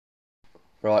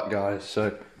Right guys,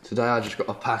 so today I just got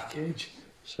a package,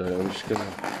 so I'm just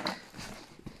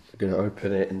gonna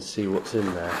open it and see what's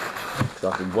in there, because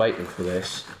I've been waiting for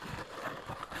this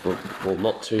for, well,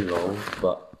 not too long,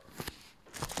 but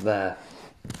there,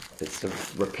 it's the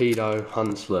Rapido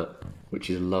hunslet, which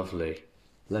is lovely.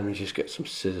 Let me just get some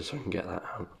scissors so I can get that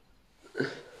out.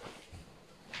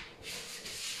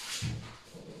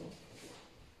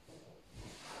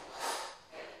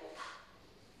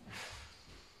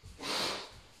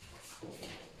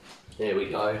 Here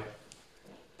we go.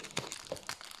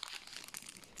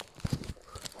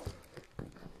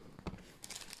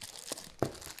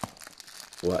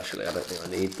 Well, actually, I don't think I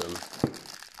need them.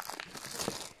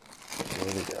 Here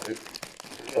we go.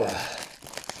 Ugh.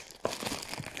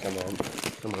 Come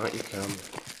on, out you come.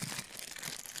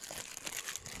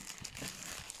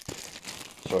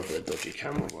 Sorry for the dodgy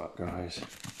camera work, guys.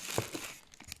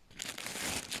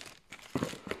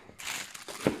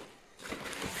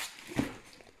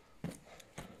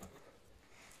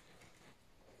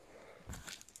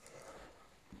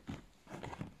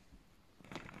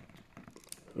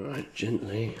 Right,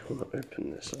 gently, I'll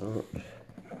open this up.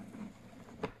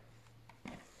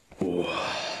 Whoa.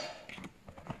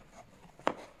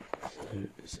 So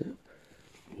is it?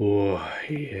 Whoa,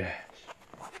 yes.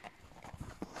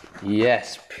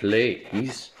 Yes,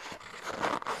 please.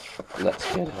 Let's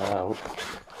get it out.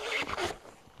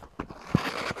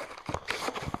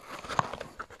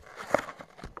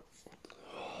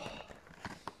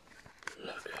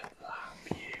 Look at that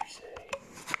beauty.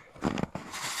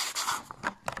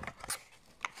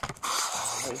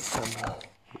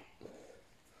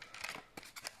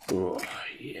 Oh,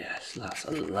 yes, that's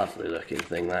a lovely looking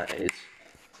thing, that is.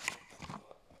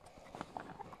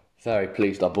 Very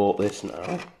pleased I bought this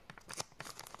now.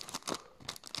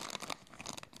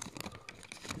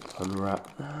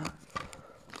 Unwrap that.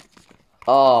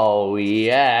 Oh,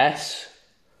 yes.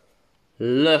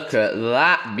 Look at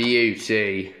that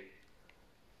beauty.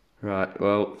 Right,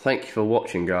 well, thank you for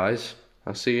watching, guys.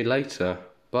 I'll see you later.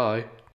 Bye.